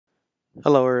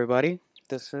Hello, everybody.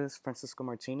 This is Francisco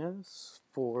Martinez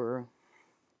for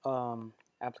um,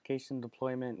 application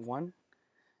deployment 1,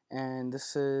 and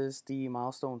this is the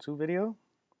milestone 2 video.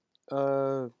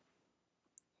 Uh,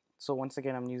 so, once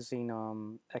again, I'm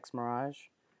using X Mirage,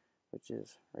 which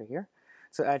is right here,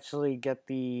 to actually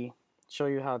show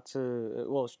you how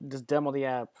to, just demo the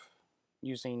app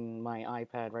using my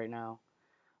iPad right now.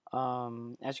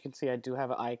 As you can see, I do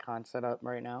have an icon set up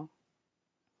right now,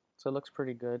 so it looks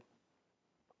pretty good.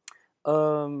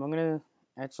 I'm gonna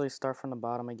actually start from the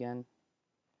bottom again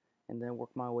and then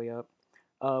work my way up.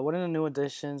 One of the new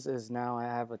additions is now I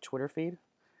have a Twitter feed.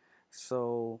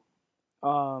 So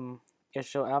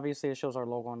obviously it shows our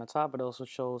logo on the top, but it also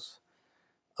shows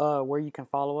where you can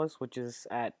follow us, which is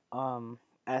at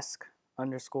esc_artists.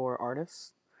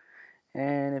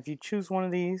 And if you choose one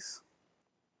of these,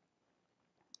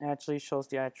 it actually shows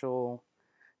the actual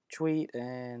tweet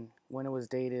and when it was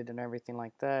dated and everything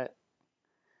like that.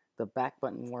 The back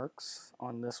button works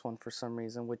on this one for some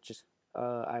reason, which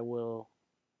I will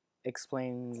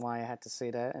explain why I had to say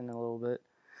that in a little bit.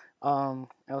 I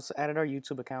also added our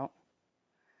YouTube account.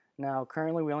 Now,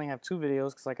 currently, we only have 2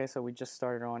 videos because, like I said, we just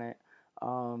started on it.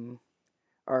 Um,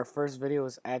 our first video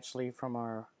is actually from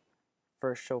our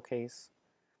first showcase.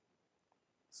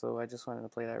 So I just wanted to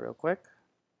play that real quick.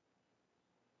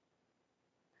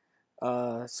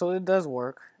 So it does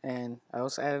work, and I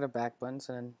also added a back button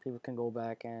so then people can go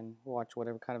back and watch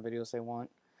whatever kind of videos they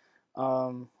want.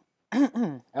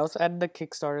 I also added the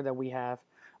Kickstarter that we have.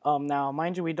 Now,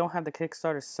 mind you, we don't have the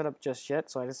Kickstarter set up just yet,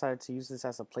 so I decided to use this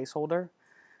as a placeholder.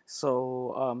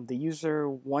 So the user,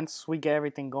 once we get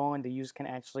everything going, the user can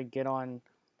actually get on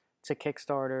to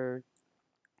Kickstarter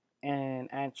and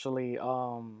actually,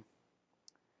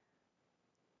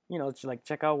 like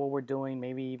check out what we're doing.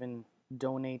 Maybe even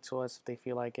donate to us if they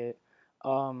feel like it.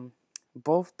 Um,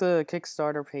 both the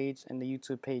Kickstarter page and the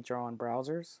YouTube page are on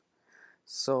browsers.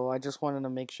 So I just wanted to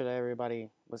make sure that everybody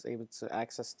was able to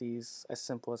access these as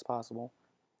simple as possible.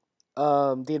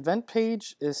 The event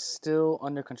page is still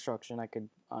under construction, I could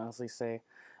honestly say.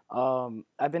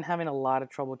 I've been having a lot of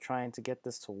trouble trying to get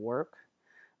this to work.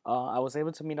 I was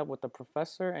able to meet up with the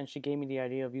professor, and she gave me the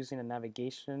idea of using a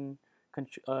navigation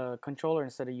controller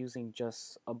instead of using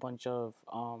just a bunch of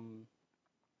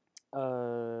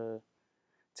uh,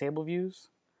 table views.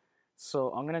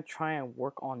 So I'm gonna try and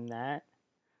work on that,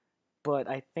 but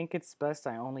I think it's best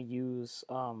I only use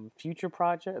the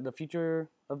future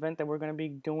event that we're gonna be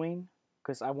doing,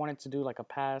 because I wanted to do like a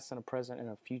past and a present and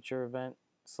a future event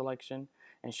selection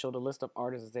and show the list of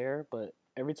artists there. But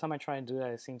every time I try and do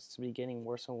that, it seems to be getting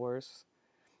worse and worse.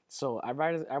 So I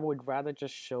would rather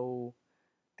just show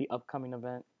the upcoming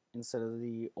event instead of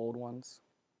the old ones.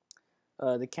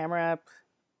 The camera app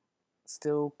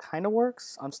still kind of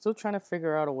works. I'm still trying to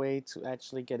figure out a way to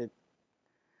actually get it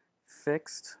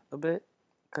fixed a bit,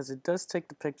 because it does take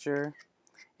the picture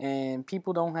and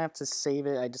people don't have to save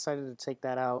it. I decided to take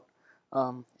that out.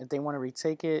 If they want to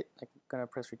retake it, I'm gonna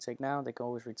press retake now. They can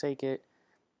always retake it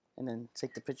and then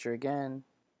take the picture again,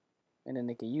 and then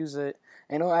they can use it,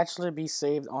 and it'll actually be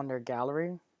saved on their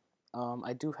gallery.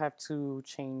 I do have to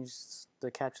change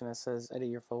the caption that says "edit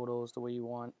your photos the way you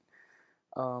want."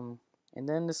 And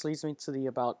then this leads me to the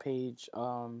about page.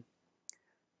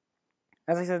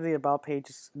 As I said, the about page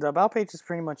is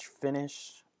pretty much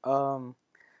finished.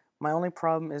 My only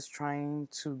problem is trying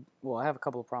to, well, I have a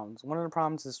couple of problems. One of the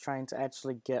problems is trying to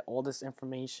actually get all this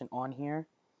information on here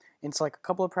into like a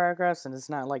couple of paragraphs, and it's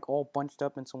not like all bunched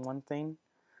up into one thing.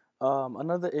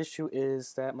 Another issue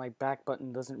is that my back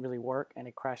button doesn't really work and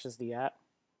it crashes the app.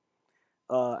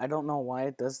 I don't know why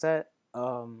it does that.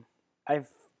 I've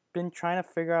been trying to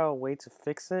figure out a way to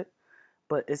fix it,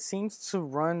 but it seems to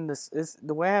run this is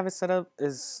the way I have it set up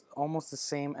is almost the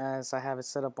same as I have it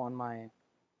set up on my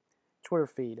Twitter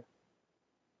feed.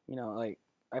 Like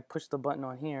I push the button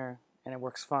on here and it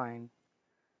works fine.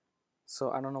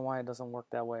 So I don't know why it doesn't work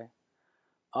that way.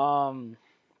 Um,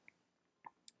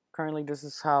 Currently this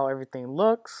is how everything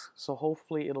looks, so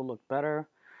hopefully it'll look better.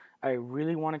 I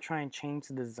really want to try and change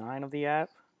the design of the app.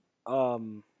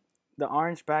 Um, the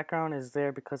orange background is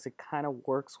there because it kind of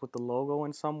works with the logo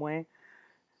in some way.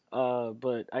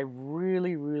 But I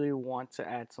really, really want to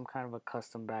add some kind of a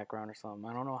custom background or something.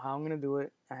 I don't know how I'm gonna do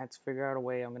it. I had to figure out a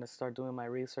way. I'm gonna start doing my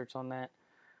research on that.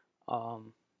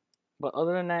 Um, but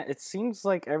other than that, it seems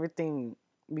like everything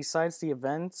besides the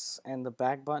events and the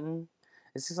back button,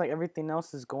 it seems like everything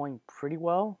else is going pretty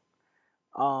well.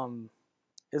 Um,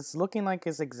 it's looking like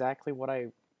it's exactly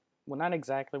well, not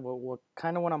exactly what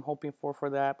kind of what I'm hoping for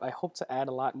the app. I hope to add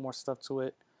a lot more stuff to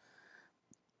it.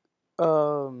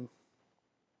 Um,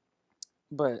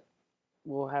 but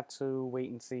we'll have to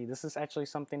wait and see. This is actually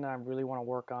something that I really want to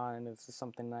work on, and this is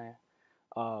something that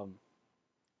um,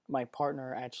 my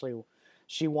partner actually,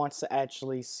 she wants to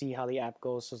actually see how the app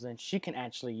goes, so then she can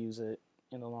actually use it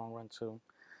in the long run too.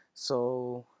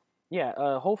 So yeah,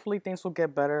 hopefully things will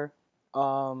get better,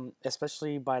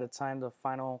 especially by the time the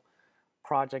final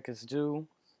project is due.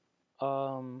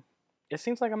 Um, it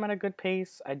seems like I'm at a good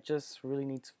pace. I just really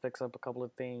need to fix up a couple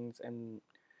of things. And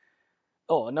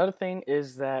oh, another thing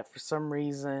is that for some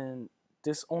reason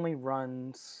this only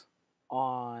runs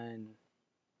on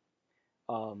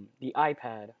the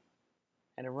iPad,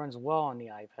 and it runs well on the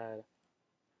iPad.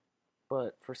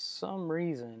 But for some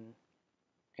reason,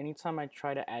 anytime I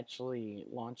try to actually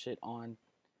launch it on,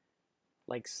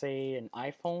 like, say, an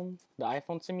iPhone, the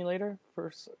iPhone simulator,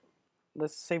 for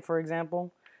let's say for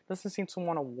example, doesn't seem to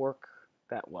want to work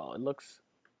that well. It looks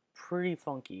pretty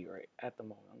funky right at the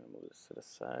moment. I'm gonna move this to the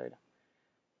side.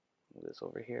 Move this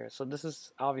over here. So this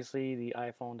is obviously the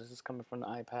iPhone. This is coming from the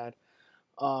iPad.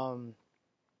 Um,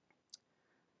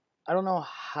 I don't know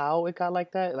how it got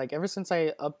like that. Like ever since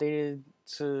I updated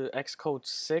to Xcode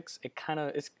 6, it's kind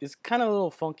of a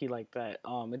little funky like that.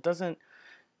 It doesn't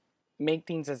make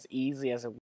things as easy as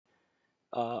a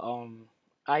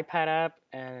iPad app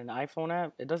and an iPhone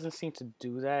app. It doesn't seem to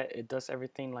do that. It does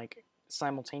everything like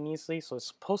simultaneously, so it's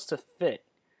supposed to fit,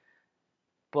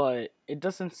 but it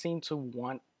doesn't seem to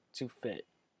want to fit.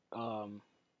 Um,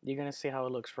 you're gonna see how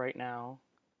it looks right now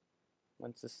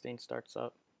once this thing starts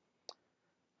up.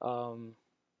 Um,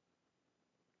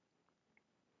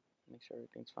 make sure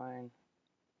everything's fine.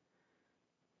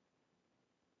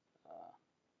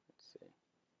 Let's see.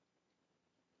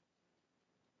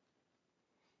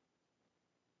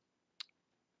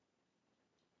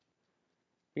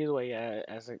 Either way, yeah,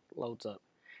 as it loads up.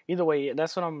 Either way,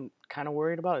 that's what I'm kind of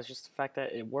worried about. It's just the fact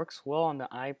that it works well on the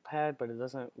iPad, but it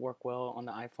doesn't work well on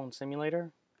the iPhone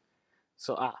simulator.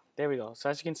 So there we go. So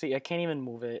as you can see, I can't even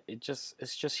move it.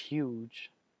 It's just huge.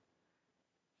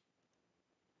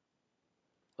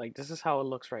 Like this is how it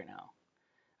looks right now.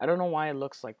 I don't know why it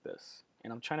looks like this,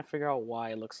 and I'm trying to figure out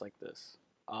why it looks like this.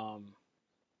 Um,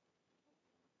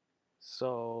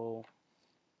 so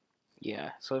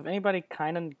yeah. So if anybody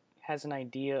kind of has an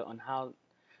idea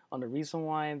on the reason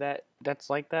why that's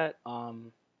like that,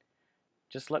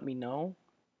 just let me know.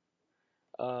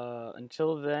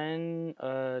 Until then,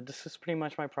 this is pretty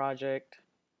much my project.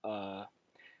 Uh,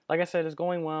 like I said, it's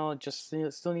going well. Just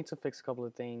still need to fix a couple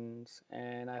of things,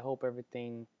 and I hope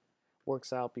everything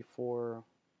works out before,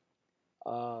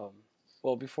 um,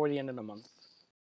 well, before the end of the month.